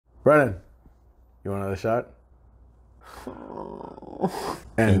Brennan, you want another shot?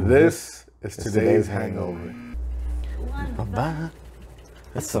 And this is today's hangover.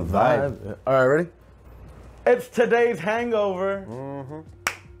 Let's survive. All right, ready? It's today's hangover.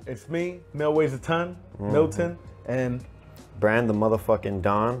 It's me, Mel weighs a ton, Milton, and Brand the motherfucking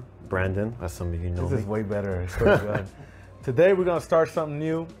Don. Brandon, as some of you know this me. is way better. I swear to God. Today we're gonna start something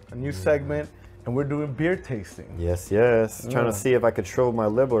new, a new segment, and we're doing beer tasting. Yes. Trying to see if I could throw my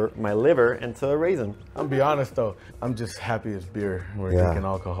liver into a raisin. I'll be honest though, I'm just happy it's beer. We're drinking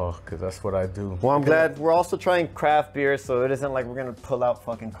alcohol, because that's what I do. Well, I'm glad we're also trying craft beer, so it isn't like we're gonna pull out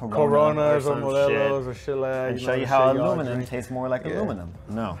fucking Coronas or some Modelos or shit like that. and show you how aluminum tastes more like aluminum.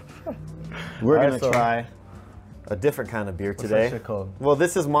 No. We're gonna try a different kind of beer today. What's that shit called? Well,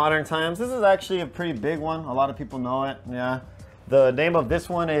 this is Modern Times. This is actually a pretty big one. A lot of people know it. Yeah. The name of this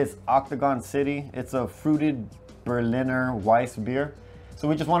one is Octagon City. It's a fruited Berliner Weiss beer. So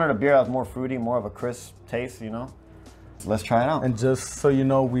we just wanted a beer that was more fruity, more of a crisp taste, you know? So let's try it out. And just so you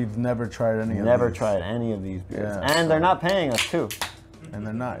know, we've never tried any of these. Never tried any of these beers. Yeah. And they're not paying us too. And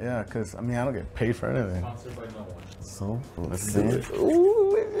they're not, because, I mean, I don't get paid for anything. So, let's see.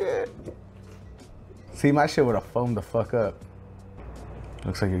 Ooh, see, my shit would have foamed the fuck up.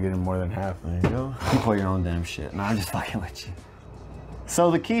 Looks like you're getting more than half. There you go. You pour your own damn shit. No, I'm just fucking with you. So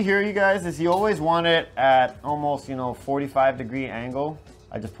the key here, you guys, is you always want it at almost, 45-degree angle.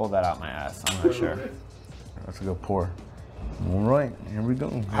 I just pulled that out my ass. I'm not sure. That's a good pour. All right, here we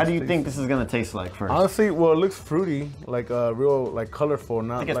go. How do you think this is gonna taste like first? Honestly, well, it looks fruity, like real, like colorful,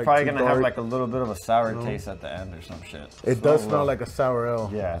 not I think it's like probably too gonna dark. have like a little bit of a sour taste at the end or some shit. It does smell like a sour ale.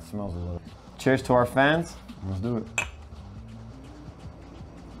 Yeah, it smells a little. Cheers to our fans. Let's do it.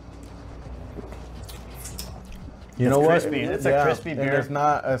 You know what? Crispy. It's a crispy beer. And it's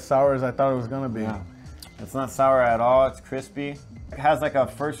not as sour as I thought it was gonna be. Yeah. It's not sour at all. It's crispy. It has like a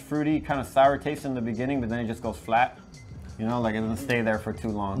first fruity kind of sour taste in the beginning, but then it just goes flat. You know, like it doesn't stay there for too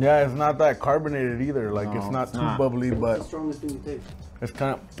long. Yeah, it's not that carbonated either. Like it's not too bubbly, but the strongest thing you taste. it's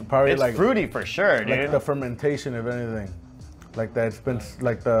kind of probably It's like fruity for sure, dude. like the fermentation, if anything. Like that, it's been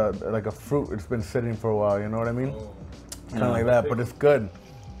like a fruit. It's been sitting for a while. You know what I mean? Kind of like that, but it's good.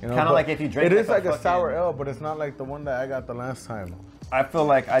 You know, Kind of like if you drink. It is like a sour ale, but it's not like the one that I got the last time. I feel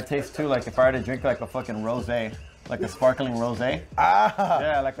like I taste too like if I were to drink like a fucking rosé, like a sparkling rosé. Ah.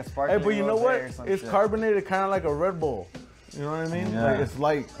 Yeah, like a sparkling. Hey, but you know rosé what? or some It's shit. carbonated, kind of like a Red Bull. You know what I mean? Yeah. Like it's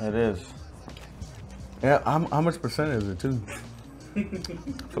light. It is. Yeah. How much percent is it too? I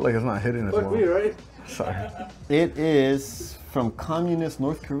feel like it's not hitting as Fuck well. me, right? Sorry. It is from communist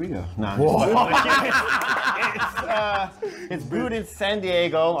North Korea. Nah, it's brewed in San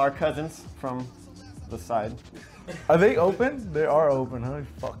Diego. Our cousins from the side. Are they open? They are open, huh? You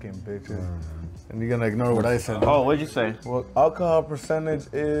fucking bitches. And you're gonna ignore what I said. Oh, what'd you say? Well, alcohol percentage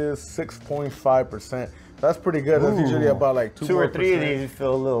is 6.5%. That's pretty good. That's usually about like 2 or 3 of more%. these, you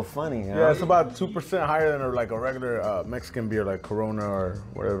feel a little funny. Yeah, it's about 2% higher than like a regular Mexican beer, like Corona or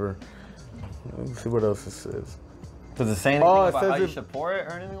whatever. Let's see what else this is. Does it say anything Oh, it about says how you it- should pour it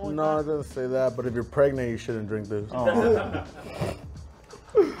or anything like No, it doesn't say that. But if you're pregnant, you shouldn't drink this. that?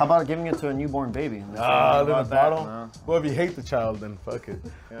 How about giving it to a newborn baby? Ah, in a About that? bottle. No. Well, if you hate the child, then fuck it.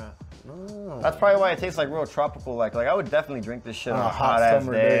 Yeah. Oh. That's probably why it tastes like real tropical. Like I would definitely drink this shit on On a a hot hot ass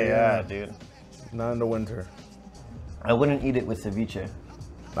summer day. day, Yeah, yeah. dude. Not in the winter. I wouldn't eat it with ceviche.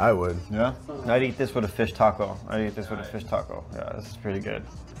 I would. Yeah? I'd eat this with a fish taco. Yeah, this is pretty good.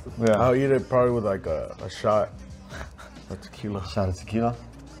 Yeah. I'll eat it probably with like a shot of tequila. Shot of tequila.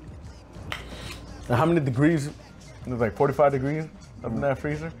 And how many degrees? It's like 45 degrees up in that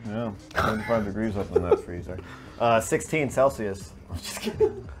freezer. Yeah, 25 degrees up in that freezer. 16 Celsius. I'm just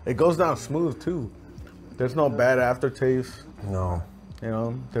kidding. It goes down smooth too. There's no bad aftertaste. No. You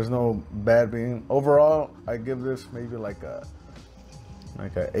know, there's no bad being. Overall, I give this maybe like a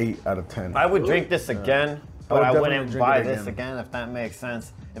 8 out of 10. I would drink this again, but I definitely wouldn't drink buy it this again if that makes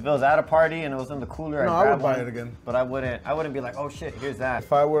sense. If it was at a party and it was in the cooler, No, I'd I grab would buy one, it again. But I wouldn't be like, oh shit, here's that.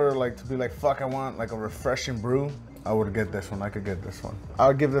 If I were like to be like, fuck, I want like a refreshing brew, I would get this one. I could get this one. I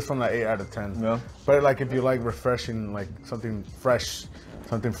would give this one an 8 out of 10. Yeah. But like if you like refreshing, like something fresh,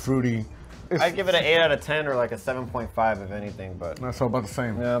 something fruity. I'd give it an 8 out of 10 or like a 7.5 if anything, but That's all about the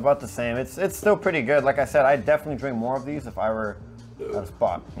same. yeah, about the same. It's still pretty good. Like I said, I'd definitely drink more of these if I were at a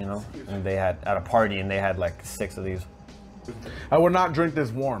spot, you know, and they had at a party and they had like 6 of these. I would not drink this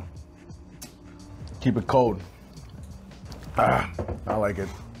warm. Keep it cold. I like it.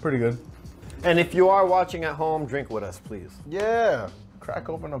 Pretty good. And if you are watching at home, drink with us, please. Yeah. Crack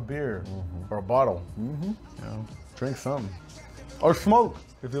open a beer or a bottle. You know, drink something. Or smoke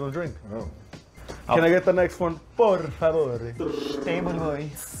if you don't drink. Can I get the next one? Por favor. Table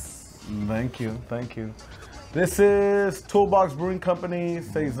boys. Thank you, thank you. This is Toolbox Brewing Company,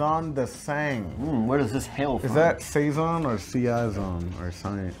 Saison de Sang. Where does this hail from? Is that Saison or Saison or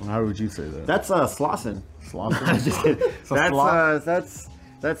Sang? How would you say that? That's Slauson. Slauson? Just kidding.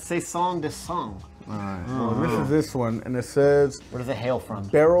 That's Saison de Sang. Alright, well, this is this one, and it says... Where does it hail from?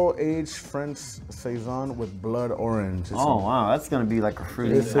 Barrel-aged French Saison with blood orange. Wow, that's gonna be like a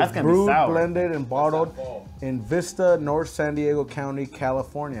fruity. That's gonna be sour. Blended and bottled in Vista, North San Diego County,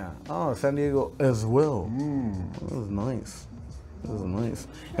 California. Oh, San Diego as well. That was nice. That was nice.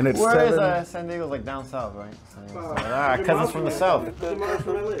 And it's Where is San Diego? Like down south, right? Because it's from the south.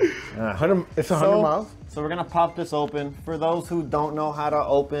 It's 100 miles. So we're gonna pop this open. For those who don't know how to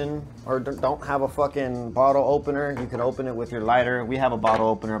open or don't have a fucking bottle opener, you can open it with your lighter. We have a bottle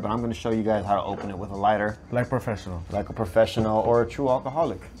opener, but I'm gonna show you guys how to open it with a lighter. Like professional. Like a professional or a true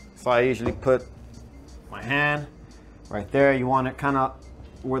alcoholic. So I usually put my hand right there. You want it kind of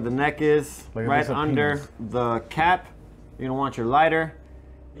where the neck is, like right under the cap. You're gonna want your lighter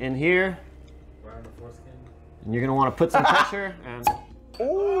in here. Right on the foreskin. And you're gonna want to put some pressure and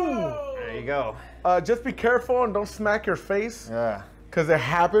there you go. Just be careful and don't smack your face. Yeah. Because it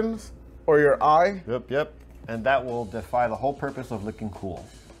happens, or your eye. Yep. And that will defy the whole purpose of looking cool.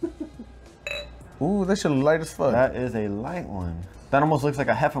 Ooh, that shit light as fuck. That is a light one. That almost looks like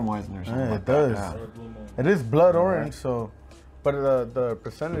a Hefeweizen or something. Yeah, like it does. Yeah. It is blood orange, so. But the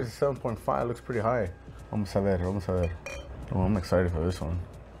percentage is 7.5. Looks pretty high. Vamos a ver. Oh, I'm excited for this one.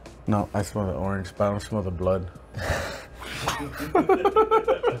 No, I smell the orange, but I don't smell the blood.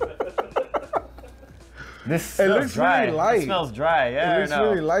 It looks dry. Really light. It smells dry. Yeah, it looks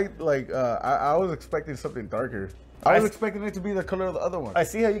really light. Like I was expecting something darker. I was expecting it to be the color of the other one. I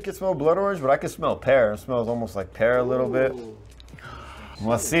see how you can smell blood orange, but I can smell pear. It smells almost like pear a little bit.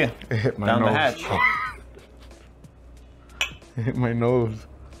 Let's see. It hit my down nose. the hatch. It hit my nose.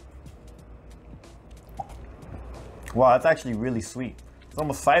 Wow, that's actually really sweet. It's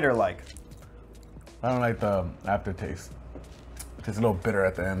almost cider-like. I don't like the aftertaste. It's a little bitter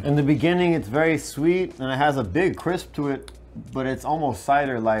at the end. In the beginning, it's very sweet, and it has a big crisp to it, but it's almost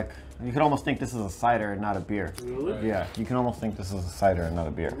cider-like. You could almost think this is a cider and not a beer. Really? Yeah, you can almost think this is a cider and not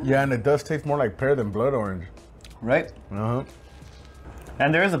a beer. Yeah, and it does taste more like pear than blood orange. Right? Uh-huh.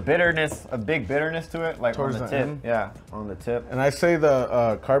 And there is a bitterness, a big bitterness to it, like Towards on the the tip. end? Yeah, on the tip. And I say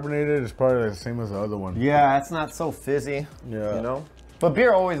the carbonated is probably the same as the other one. Yeah, it's not so fizzy. Yeah. You know? But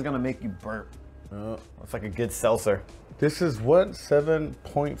beer always gonna make you burp. Yeah. It's like a good seltzer. This is what,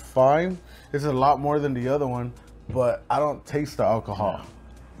 7.5? This is a lot more than the other one, but I don't taste the alcohol.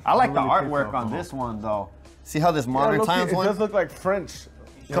 I like the really taste artwork on alcohol. this one though. See how this Modern Times it one? does look like French.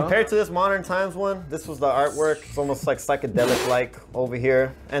 Compared to this Modern Times one, this was the artwork. It's almost like psychedelic-like over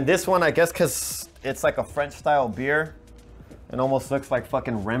here. And this one, I guess, because it's like a French-style beer, it almost looks like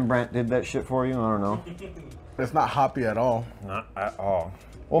fucking Rembrandt did that shit for you. I don't know. It's not hoppy at all. Not at all.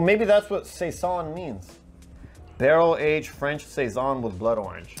 Well, maybe that's what Saison means. Barrel-aged French Saison with blood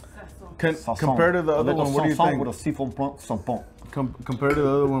orange. Compared to the other one, what do you think? With a siphon sampon. Compared to the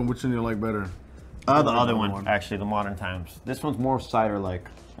other one, which one you like better? The other one, actually, the Modern Times. This one's more cider-like.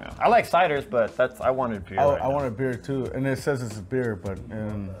 Yeah. I like ciders, but I wanted beer. I wanted beer too, and it says it's a beer, but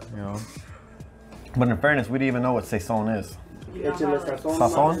you know. But in fairness, we didn't even know what Saison is.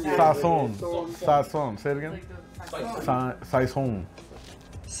 Sazon? Sazon. Say it again. Saison.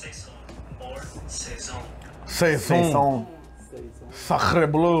 Saison or saison. Saison. Sacre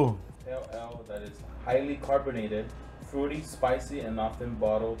bleu. Pale ale that is highly carbonated, fruity, spicy, and often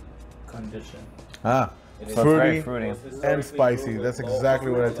bottled condition. Fruity fruity and spicy. That's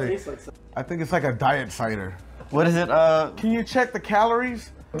exactly what I take. I think it's like a diet cider. What is it? Can you check the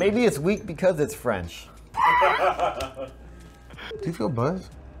calories? Maybe it's weak because it's French. Do you feel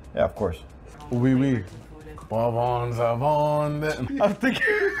buzzed? Yeah, of course. Oui, oui. I'm thinking.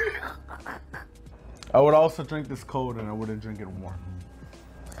 I would also drink this cold, and I wouldn't drink it warm.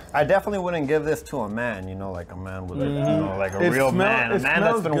 I definitely wouldn't give this to a man, you know, like a man with a, you know, like a real man. A man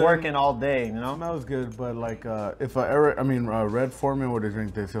that's been working all day, you know? It smells good, but like if Red Foreman were to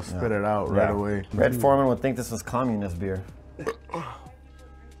drink this, he'll spit it out right away. Red Foreman would think this is communist beer.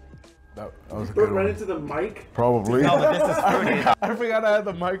 That was a Put good right one. into the mic. Probably. No, but this is fruity. I forgot I had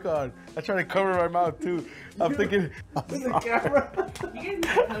the mic on. I tried to cover my mouth too. I'm thinking. The camera.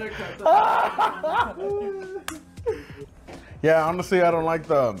 Yeah, honestly, I don't like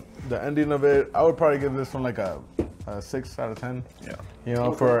the ending of it. I would probably give this one like a 6 out of 10. Yeah. You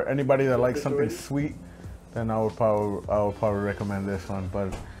know, for anybody that likes something sweet, then I would probably recommend this one.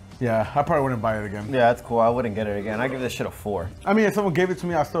 But yeah, I probably wouldn't buy it again. Yeah, that's cool. I wouldn't get it again. I give this shit a 4. I mean, if someone gave it to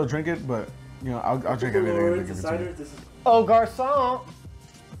me, I'll still drink it. But you know, I'll drink everything if they give it to me. Oh, garçon.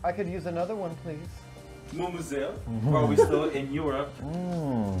 I could use another one, please. Mademoiselle, while we're still in Europe.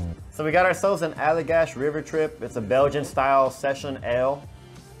 So we got ourselves an Allagash River Trip. It's a Belgian style session ale.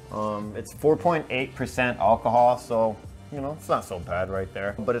 It's 4.8% alcohol, so you know, it's not so bad right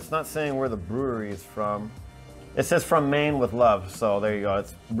there. But it's not saying where the brewery is from. It says from Maine with love, so there you go.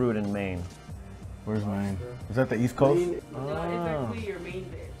 It's brewed in Maine. Where's Maine? Is that the East Coast? No, it's actually your main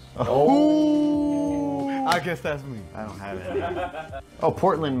bitch. Oh, I guess that's me. I don't have it. Oh,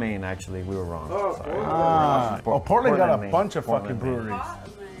 Portland, Maine, actually. We were wrong. Oh, Sorry. Portland got a Maine. bunch of fucking Portland, Maine. breweries. Portland.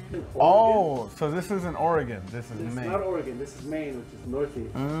 Oh, so this isn't Oregon. This is It's Maine. not Oregon. This is Maine, which is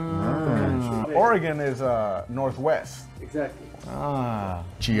northeast. Oregon is northwest. Exactly.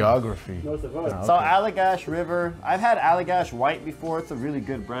 Geography. North of us. So Allagash River, I've had Allagash White before. It's a really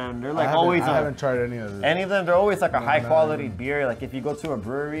good brand. They're like I always. haven't tried any of this. Any of them, they're always like a high quality beer. Like if you go to a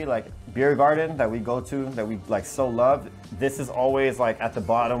brewery, like Beer Garden that we go to, that we like so love, this is always like at the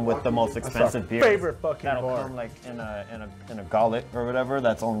bottom with the most expensive beer. favorite fucking That'll bar. come like in a gullet or whatever.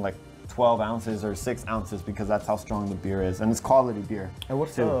 That's only like 12 ounces or 6 ounces because that's how strong the beer is, and it's quality beer. And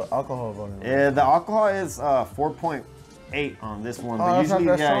what's too. the alcohol volume? The alcohol is 4.8 on this one, but that's not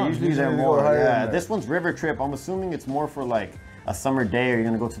usually, that strong. usually they're Usually they more. go higher than Yeah, that. this one's River Trip. I'm assuming it's more for like a summer day, or you're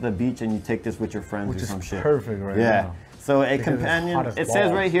gonna go to the beach and you take this with your friends Which or is some shit. perfect right Yeah. now. So a Because it's companion. hot as It says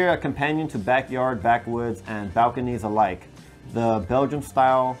balls. right here a companion to backyard, backwoods, and balconies alike. The Belgian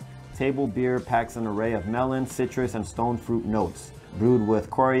style table beer packs an array of melon, citrus, and stone fruit notes. Brewed with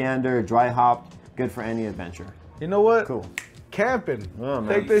coriander, dry hopped, good for any adventure. You know what? Cool. Camping. Oh,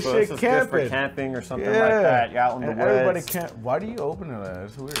 man. Take this So shit is good for camping. camping or something like that. You're out in and the woods. everybody can't. Why do you open it like that?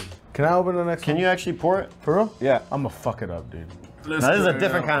 It's weird. Can I open the next Can one? you actually pour it? For real? Yeah. I'm gonna fuck it up, dude. Now this is a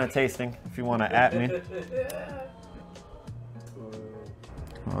different kind of tasting. If you want to at me.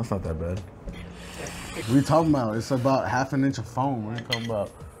 Oh, that's not that bad. What are you talking about? It's about half an inch of foam. What are you talking about?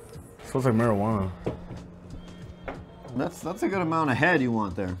 It smells like marijuana. That's a good amount of head you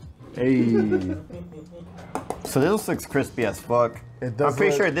want there. Hey. So this looks crispy as fuck. It does I'm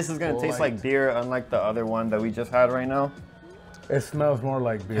pretty look sure this is gonna taste light. like beer, unlike the other one that we just had right now. It smells more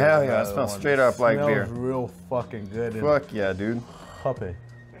like beer. Hell than yeah, the it other smells one. straight up like beer. Smells real fucking good. and Fuck yeah, dude. Puppy.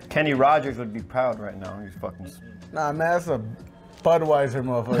 Kenny Rogers would be proud right now. He's fucking. Nah, man, that's a Budweiser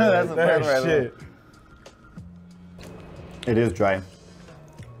motherfucker. That's a That Budweiser. shit. It is dry.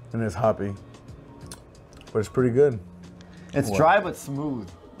 And it's hoppy. But it's pretty good. It's What? dry but smooth.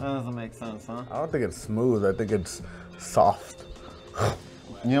 That doesn't make sense, huh? I don't think it's smooth. I think it's soft.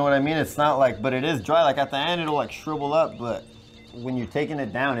 You know what I mean? It's not like, but it is dry. Like at the end, it'll like shrivel up, but when you're taking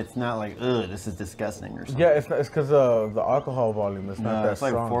it down, it's not like, ugh, this is disgusting or something. Yeah, it's because of the alcohol volume. It's not No, that it's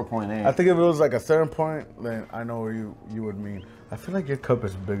like strong. 4.8. I think if it was like a certain point, then I know where you would mean. I feel like your cup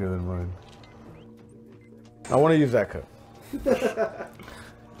is bigger than mine. I want to use that cup.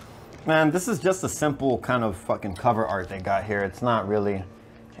 Man, this is just a simple kind of fucking cover art they got here. It's not really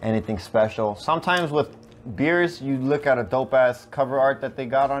anything special. Sometimes with beers, you look at a dope ass cover art that they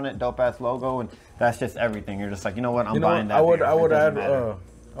got on it, dope ass logo, and that's just everything. You're just like, you know what? I'm buying that. I would beer. I would It add doesn't matter.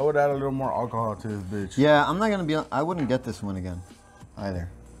 I would add a little more alcohol to this bitch. Yeah, I'm not gonna be. I wouldn't get this one again, either.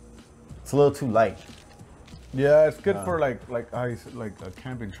 It's a little too light. Yeah, it's good for like how you said, like a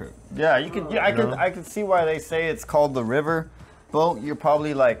camping trip. Yeah, you could. Yeah, I could see why they say it's called the river boat. You're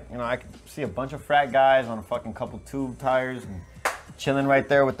probably like, you know, I could see a bunch of frat guys on a fucking couple tube tires and chilling right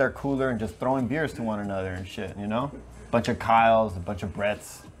there with their cooler and just throwing beers to one another and shit. You know, bunch of Kyles, a bunch of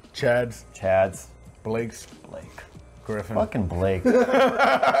Bretts, Chads, Chads, Blakes, Blake, Griffin. fucking Blake.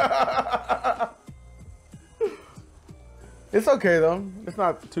 It's okay though. It's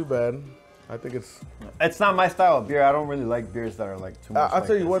not too bad. I think it's. It's not my style of beer. I don't really like beers that are like too much. I'll like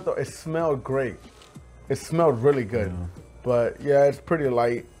tell you this. what though. It smelled great. It smelled really good. But yeah, it's pretty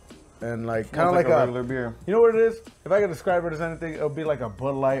light and like kind of Smells like a regular beer. You know what it is? If I could describe it as anything, it would be like a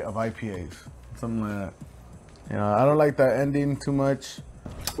Bud Light of IPAs, something like that. You know, I don't like that ending too much.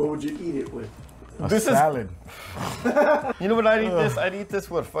 What would you eat it with? A This is- salad. You know what I'd eat this? I'd eat this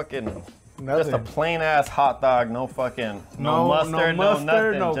with fucking just a Nothing. plain ass hot dog, no fucking no mustard, no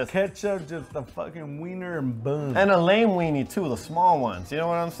nothing, no just ketchup, just a fucking wiener and bun. and a lame weenie too, the small ones. You know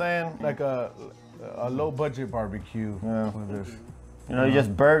what I'm saying? Like a low budget barbecue with this. You know,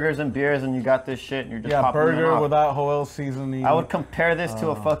 just burgers and beers, and you got this shit, and you're just Yeah, popping them burger off. without Joel seasoning. I would compare this to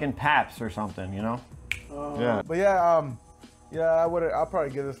a fucking Pabst or something. You know? Yeah. But yeah, I would. I'll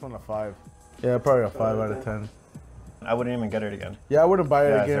probably give this one a 5. Yeah, probably a 5 out of 10. I wouldn't even get it again. Yeah, I wouldn't buy it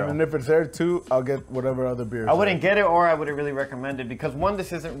Yeah, again. 0. And if it's there too, I'll get whatever other beer. I wouldn't get it, or I wouldn't really recommend it because one,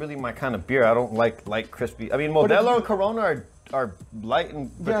 this isn't really my kind of beer. I don't like light, crispy. I mean, if Modelo you- and Corona are light,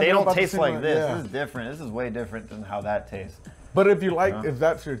 but Yeah, they they're don't about the taste same like one, this. yeah. This is different. This is way different than how that tastes. But if you like, if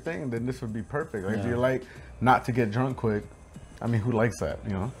that's your thing, then this would be perfect. Like if you like not to get drunk quick, I mean, who likes that?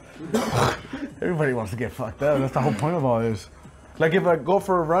 You know, everybody wants to get fucked up. That's the whole point of all this. Like if I go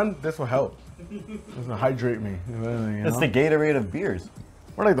for a run, this will help. This will hydrate me. You know? It's the Gatorade of beers.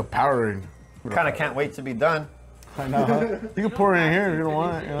 Or like the Powerade. Kind of can't wait to be done. I know. Huh? You can pour it in here if you don't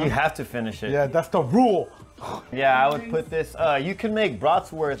want it. You know? You have to finish it. Yeah, that's the rule. Yeah, I would put this. You can make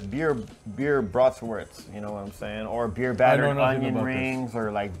bratwurst, beer bratwurst. You know what I'm saying? Or beer battered onion rings,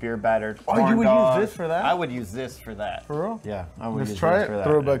 or like beer battered. Oh, you would dogs. use this for that? I would use this for that. For real? Yeah, I would. Let's use try this it. for that.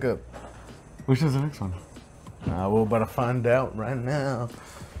 Throw it back up. Which is the next one? We're about to find out right now.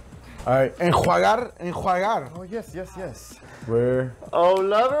 All right, enjuagar. Oh yes. Where? Oh,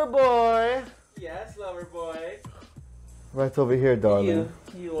 lover boy. Yes, lover boy. Right over here, darling.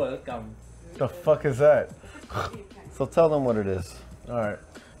 You welcome. The fuck is that? So tell them what it is. All right,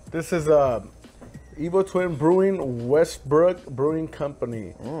 this is Evo Twin Brewing, Westbrook Brewing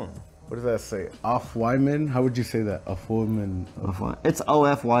Company. What does that say? Off Wyman? How would you say that? Off Wyman. It's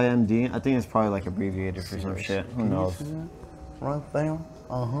OFYMD. I think it's probably like abbreviated for some shit. Who knows? Right there.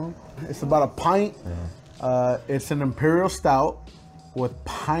 It's about a pint. It's an imperial stout with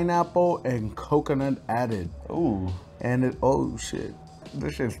pineapple and coconut added. Ooh. And it, oh shit,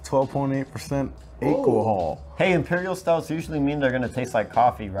 this is 12.8% alcohol. Hey, imperial stouts usually mean they're gonna taste like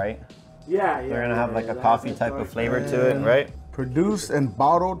coffee, right? Yeah. They're gonna have like a coffee type of flavor to it, right? Produced and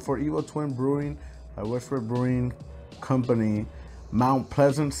bottled for Evo Twin Brewing by Westbrook Brewing Company, Mount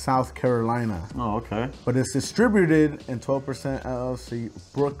Pleasant, South Carolina. Oh, okay. But it's distributed in 12% LLC,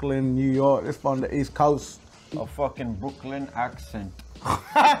 Brooklyn, New York. It's from the East Coast. A fucking Brooklyn accent. You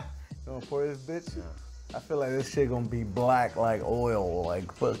gonna pour this bitch? I feel like this shit gonna be black like oil,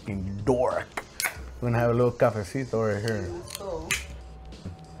 like fucking dork. We're gonna have a little cafecito right here.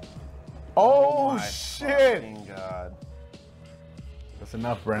 Oh shit! Fucking God. That's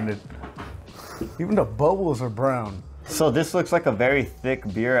enough, Brandon. Even the bubbles are brown. So this looks like a very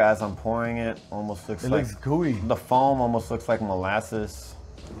thick beer as I'm pouring it. Almost looks It like looks gooey. the foam almost looks like molasses.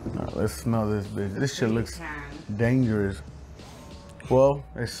 Let's smell this bitch. This shit looks dangerous. Well,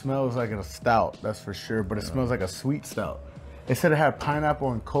 it smells like a stout, that's for sure, but it smells like a sweet stout. It said it had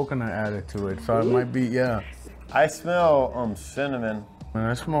pineapple and coconut added to it, so it might be, yeah. I smell cinnamon. Man,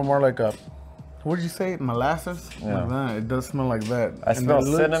 I smell more like a, what did you say, molasses? Yeah. Like that. It does smell like that. I And smell it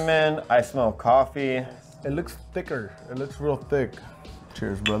looks- cinnamon. I smell coffee. It looks thicker. It looks real thick.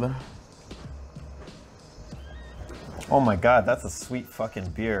 Cheers, brother. Oh my God, that's a sweet fucking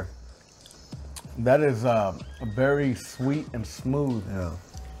beer. That is very sweet and smooth. Yeah.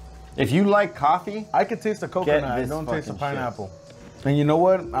 If you like coffee, I can taste the coconut. I this don't taste the fucking pineapple. And you know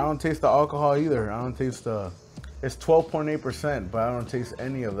what? I don't taste the alcohol either. I don't taste the. It's 12.8%, but I don't taste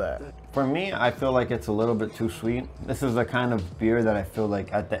any of that. for me, I feel like it's a little bit too sweet. This is the kind of beer that I feel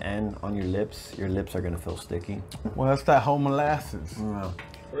like at the end on your lips are gonna feel sticky. Well, that's that whole molasses. Yeah.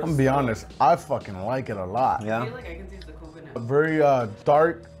 I'm gonna be honest. I fucking like it a lot. I Yeah. feel like I can taste the coconut. A very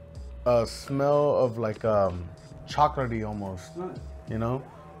dark smell of like chocolatey almost. You know,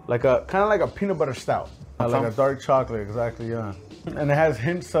 like a kind of like a peanut butter stout. Like a dark chocolate, exactly. Yeah. And it has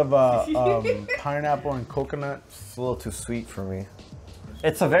hints of pineapple and coconut. It's a little too sweet for me.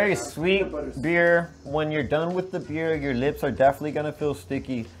 It's a very sweet beer. When you're done with the beer, your lips are definitely gonna feel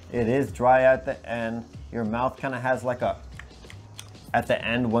sticky. It is dry at the end. Your mouth kind of has like a, at the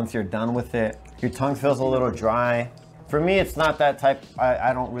end, once you're done with it, your tongue feels a little dry. For me, it's not that type.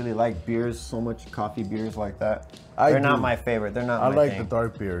 I don't really like beers so much, coffee beers like that. They're not my favorite. They're not I my like thing. the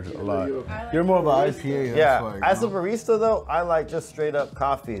dark beers a lot. You're more of an IPA. That's Yeah, why, you as a know? barista though, I like just straight up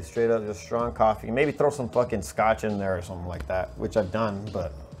coffee, straight up just strong coffee. Maybe throw some fucking scotch in there or something like that, which I've done,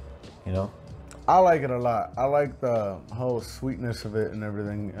 but you know. I like it a lot. I like the whole sweetness of it and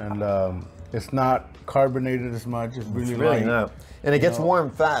everything, and it's not carbonated as much. It's really, light. not. And it gets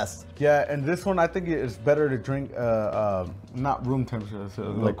warm fast. Yeah, and this one I think it's better to drink not room temperature, it's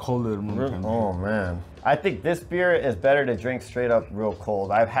like colder than room temperature. Oh man. I think this beer is better to drink straight up real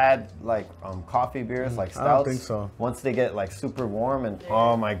cold. I've had like coffee beers like stouts. I don't think so. Once they get like super warm and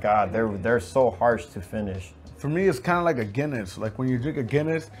oh my god, they're so harsh to finish. For me, it's kind of like a Guinness. Like when you drink a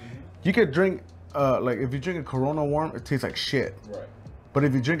Guinness, you could drink like if you drink a Corona warm, it tastes like shit. Right. But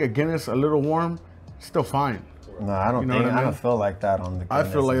if you drink a Guinness a little warm, it's still fine. No, I don't You know think what I I don't mean? feel like that on the I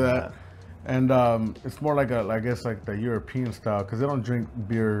feel like Guinness that. And it's more like I guess like the European style, because they don't drink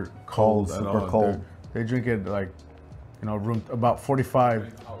beer cold at super all. cold. They drink it like, you know, room about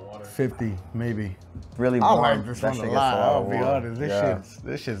 45, 50 maybe. Really I warm. like this That one shit a gets lot. I'll warm. be honest.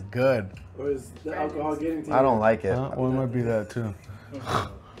 This shit's good. Or is the alcohol getting to you? I don't like it. Well, it might be that too.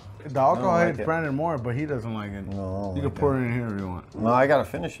 The alcohol like hits it. Brandon more, but he doesn't like it. No, You can pour it in here if you want. No, I gotta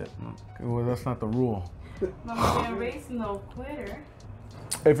finish it. Okay, well, that's not the rule. Mama bear race, no quitter.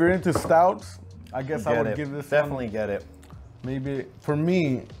 If you're into stouts, I guess I Get would it. give this Definitely get it. one, maybe, for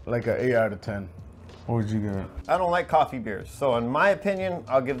me, like an 8 out of 10. What would you give it? I don't like coffee beers, so in my opinion,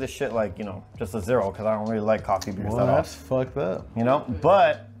 I'll give this shit like, you know, just a 0 because I don't really like coffee beers Well, at all. that's fucked up. You know,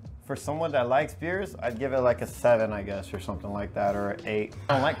 but for someone that likes beers, I'd give it like a 7, I guess, or something like that, or an 8.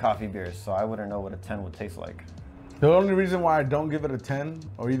 I don't like coffee beers, so I wouldn't know what a 10 would taste like. The only reason why I don't give it a 10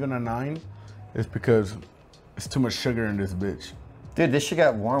 or even a 9 is because it's too much sugar in this bitch. Dude, this shit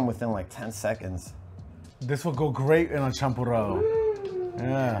got warm within like 10 seconds. This will go great in a champurrado.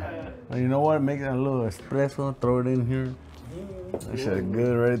 Yeah. And you know what? Make that little espresso, throw it in here. That shit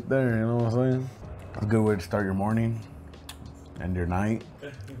good right there, you know what I'm saying? A good way to start your morning and your night.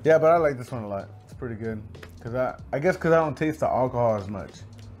 Yeah, but I like this one a lot. It's pretty good. I guess because I don't taste the alcohol as much.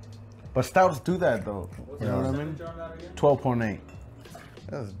 But stouts do that though. You know what I mean? 12.8.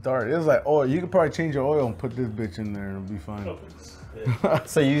 That's dark. It was like oil. You could probably change your oil and put this bitch in there and it'll be fine.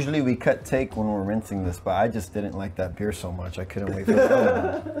 So usually we cut take when we're rinsing this, but I just didn't like that beer so much. I couldn't wait for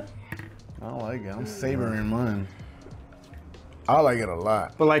the I don't like it. I'm savoring mine. I like it a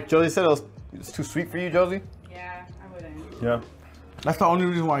lot. But like Josie said, it's too sweet for you, Josie? Yeah, I wouldn't. Yeah. That's the only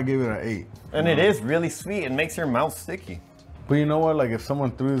reason why I gave it an 8. And it is really sweet. It makes your mouth sticky. But you know what? Like if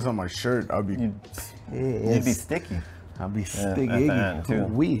someone threw this on my shirt, I'd be You'd be sticky. I'd be at sticky. the end,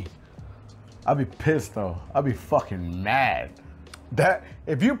 too. I'd be pissed though. I'd be fucking mad. That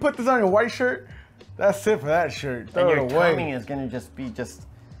if you put this on your white shirt, that's it for that shirt. And Throw your it away. tummy is gonna just be just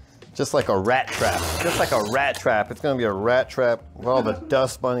like a rat trap. Just like a rat trap. It's gonna be a rat trap with all the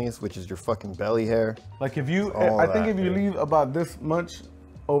dust bunnies, which is your fucking belly hair. Like if you, All I think that, if you dude. leave about this much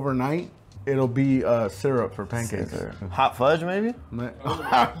overnight, it'll be syrup for pancakes. Hot fudge, maybe? Man.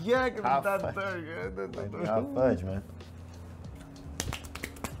 Yeah, cause Hot that's fudge. there. Hot fudge, man.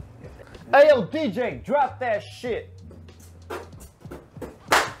 Hey, yo, DJ, drop that shit.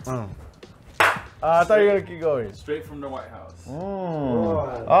 I thought you were gonna keep going. Straight from the White House.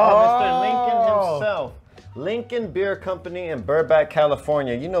 Oh, Mr. Lincoln himself. Lincoln Beer Company in Burbank,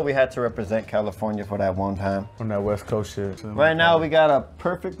 California. You know we had to represent California for that one time. From that West Coast shit. Right now we got a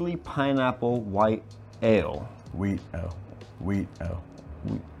perfectly pineapple white ale. Wheat L. Wheat L.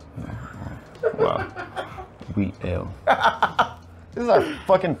 Wow. Wheat ale. This is our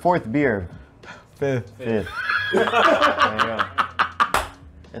fucking 4th beer. 5th. 5th. There you go.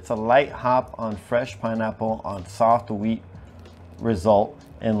 It's a light hop on fresh pineapple on soft wheat, result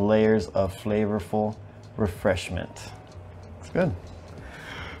in layers of flavorful refreshment. It's good.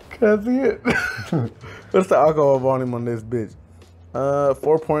 Can I see it? What's the alcohol volume on this bitch?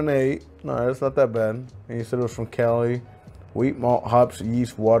 4.8. No, that's not that bad. And you said it was from Cali. Wheat, malt, hops,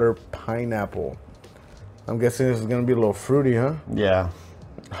 yeast, water, pineapple. I'm guessing this is gonna be a little fruity, huh? Yeah.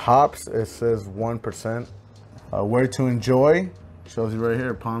 Hops, it says 1%. Where to enjoy, shows you right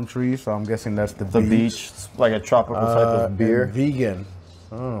here, palm trees. So I'm guessing that's the Beach. It's like a tropical type of beer. and vegan.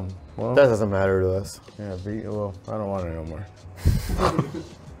 Oh, well. That doesn't matter to us. Yeah, well, I don't want it no more.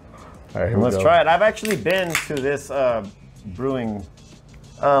 All right, here Let's we go. try it. I've actually been to this brewing.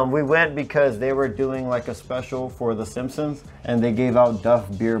 We went because they were doing like a special for The Simpsons, and they gave out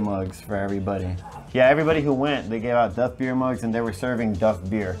Duff beer mugs for everybody. Yeah, everybody who went, they gave out Duff beer mugs, and they were serving Duff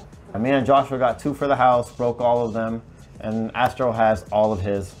beer. Me and Joshua got 2 for the house, broke all of them, and Astro has all of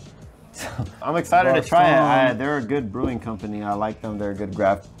his. So, I'm excited to try it. They're a good brewing company. I like them. They're a good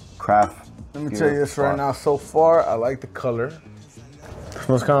craft. Let me beer tell you this right spot. now. So far, I like the color. It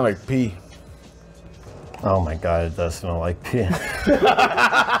smells kind of like pee. Oh my God, it does smell like pee.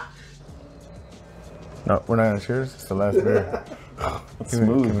 No, we're not gonna cheers. It's the last beer. It's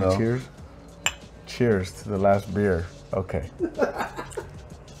smooth though. Cheers. Cheers to the last beer. Okay.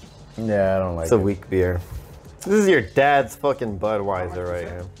 Yeah, I don't like It's a it. weak beer. This is your dad's fucking Budweiser right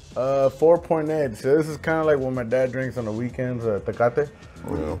here. 4.8. So this is kind of like when my dad drinks on the weekends, Tecate.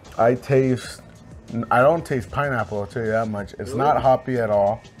 Yeah. I don't taste pineapple, I'll tell you that much. It's not hoppy at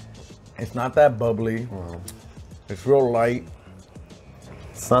all. It's not that bubbly. It's real light.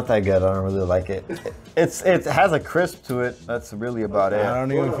 It's not that good. I don't really like it. It has a crisp to it. That's really about it. I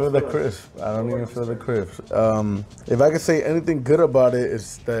don't even feel the crisp. If I could say anything good about it,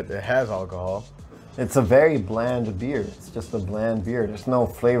 it's that it has alcohol. It's a very bland beer. It's just a bland beer. There's no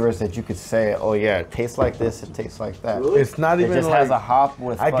flavors that you could say, oh yeah, it tastes like this, it tastes like that. It's not It even just like, has a hop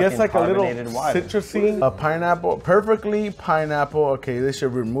with I guess fucking like a little carbonated water. citrusy, a pineapple, perfectly pineapple. Okay, they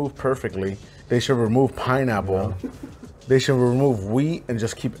should remove perfectly. They should remove pineapple. They should remove wheat and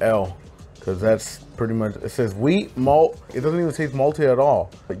just keep L. because that's pretty much, it says wheat, malt. It doesn't even taste malty at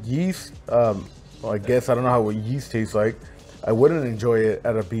all. But yeast, well, I guess I don't know how what yeast tastes like. I wouldn't enjoy it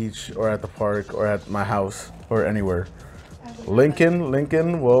at a beach or at the park or at my house or anywhere.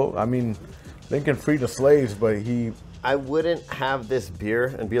 Lincoln, well, I mean, Lincoln freed the slaves, but I wouldn't have this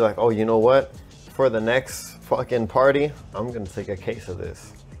beer and be like, oh, you know what? For the next fucking party, I'm gonna take a case of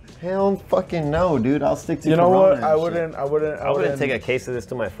this. Hell fucking no, dude. I'll stick to you know Corona what? I and wouldn't I wouldn't take a case of this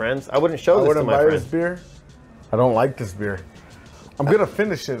to my friends. I wouldn't show this to my buy friends. this beer. I don't like this beer. I'm gonna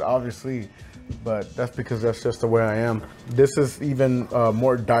finish it, obviously, but that's because that's just the way I am. This is even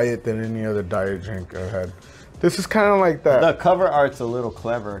more diet than any other diet drink I've had. This is kind of like that. The cover art's a little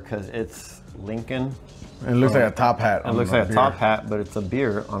clever because it's Lincoln. And it looks like a top hat. It looks like a top hat, but it's a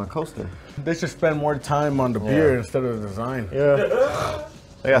beer on a coaster. They should spend more time on the beer instead of the design. Yeah.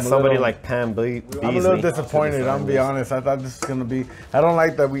 I got somebody like Pam Beasley. I'm a little disappointed, I'm gonna be honest. I thought this was gonna be, I don't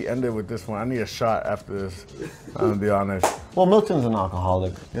like that we ended with this one. I need a shot after this, I'm gonna be honest. Well, Milton's an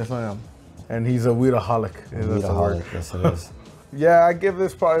alcoholic. Yes, I am. And he's a weedaholic. Weedaholic, yes it is. Yeah, I give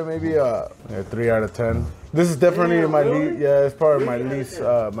this probably maybe a 3 out of 10. This is definitely my least, yeah, it's probably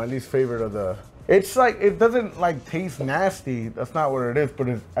my least favorite of the, it's like, it doesn't like taste nasty. That's not what it is, but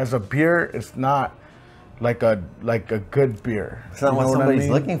as a beer, it's not like a good beer. It's not what somebody's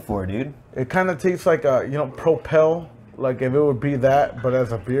looking for, dude. It kind of tastes like a, Propel. Like if it would be that, but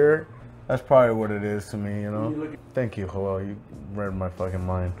as a beer, that's probably what it is to me, Thank you, Joel. You read my fucking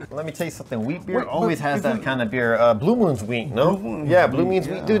mind. Let me tell you something. Wheat beer always has that kind of beer. Blue Moon's wheat, no? Blue Moon's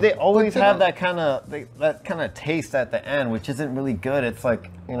wheat. Dude, they always have that kind of taste at the end, which isn't really good. It's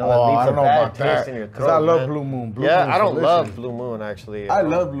like, it leaves a bad taste in your throat. Because I love Blue Moon. I don't love Blue Moon, actually. I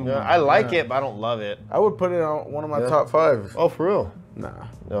love Blue Moon. I like it, but I don't love it. I would put it on one of my top 5. Oh, for real? Nah.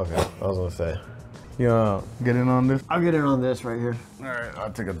 Okay, I was gonna say. Yeah, get in on this? I'll get in on this right here. All right,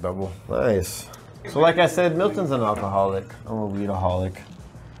 I'll take a double. Nice. So like I said, Milton's an alcoholic. I'm a weedaholic.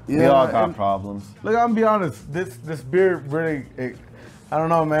 We all got problems. Look, I'm gonna be honest. This beer really, I don't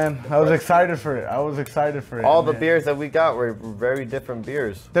know, man. I was excited for it. All the beers that we got were very different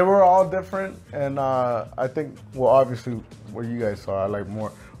beers. They were all different, and I think, well, obviously, what you guys saw, I like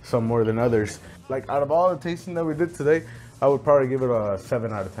some more than others. Like out of all the tasting that we did today, I would probably give it a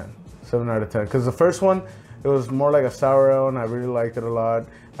 7 out of 10. 7 out of 10. Because the first one, it was more like a sour ale, and I really liked it a lot.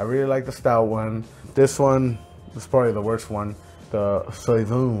 I really liked the stout one. This one was probably the worst one. The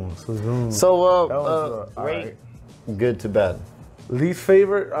Saison. So, rate good to bad. Least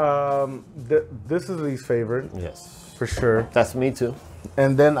favorite, this is least favorite. Yes. For sure. That's me too.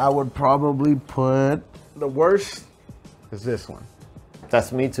 And then I would probably put, the worst is this one.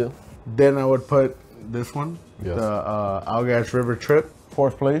 That's me too. Then I would put this one, yes. The Allgash River Trip,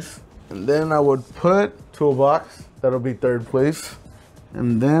 4th place. And then I would put Toolbox, that'll be 3rd place.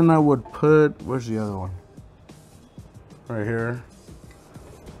 And then I would put, where's the other one? Right here.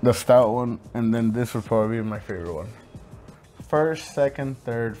 The stout one, and then this would probably be my favorite one. 1st, 2nd,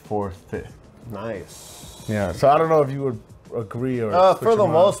 3rd, 4th, 5th. Nice. Yeah, so I don't know if you would agree or for the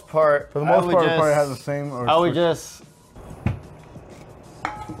most part. For the most part, it probably has the same. Or I would just.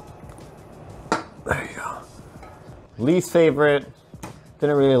 There you go. Least favorite.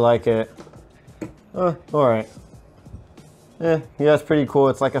 Didn't really like it. All right. Yeah, it's pretty cool.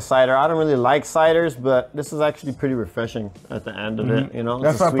 It's like a cider. I don't really like ciders, but this is actually pretty refreshing at the end of it.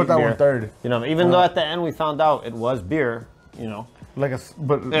 That's why I put that one 3rd. Even though at the end we found out it was beer. But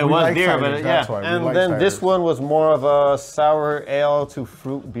it was beer, but yeah. And then this one was more of a sour ale to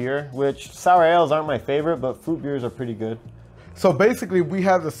fruit beer, which sour ales aren't my favorite, but fruit beers are pretty good. So basically, we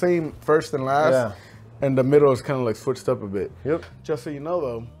have the same first and last, and the middle is kind of like switched up a bit. Yep. Just so you know,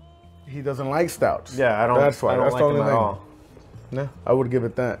 though, he doesn't like stouts. Yeah, I don't. That's why. That's like the only them thing. at all. No, I would give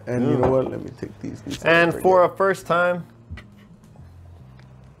it that. And you know what? Let me take these. And for a first time.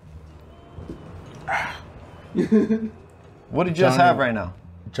 What did you just have right now?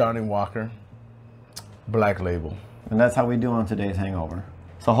 Johnny Walker, Black Label. And that's how we do on today's Hangover.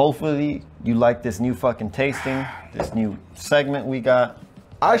 So hopefully you like this new fucking tasting, this new segment we got.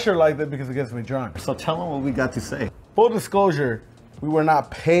 I sure liked it because it gets me drunk. So tell them what we got to say. Full disclosure, we were not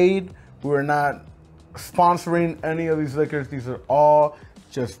paid. We were not sponsoring any of these liquors. These are all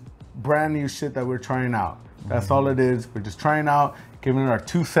just brand new shit that we're trying out. That's all it is. We're just trying out, giving it our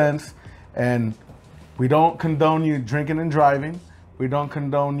 2 cents. And we don't condone you drinking and driving. We don't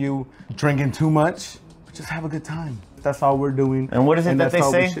condone you drinking too much. Just have a good time. That's all we're doing. And what is it that they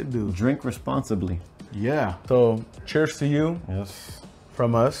say? We should do. Drink responsibly. Yeah. So cheers to you. Yes.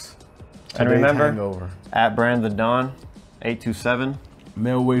 From us. And remember, Hangover. at Brand the Dawn, 827.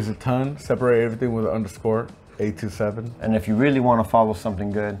 Mail weighs a ton. Separate everything with an underscore. 827. And if you really want to follow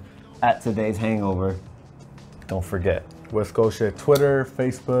something good, at Today's Hangover. Don't forget. West Coast shit. Twitter,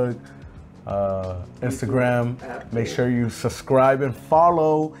 Facebook, Instagram. Make sure you subscribe and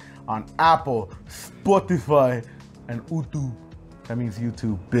follow on Apple, Spotify, and YouTube. That means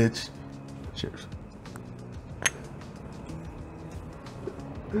YouTube, bitch. Cheers.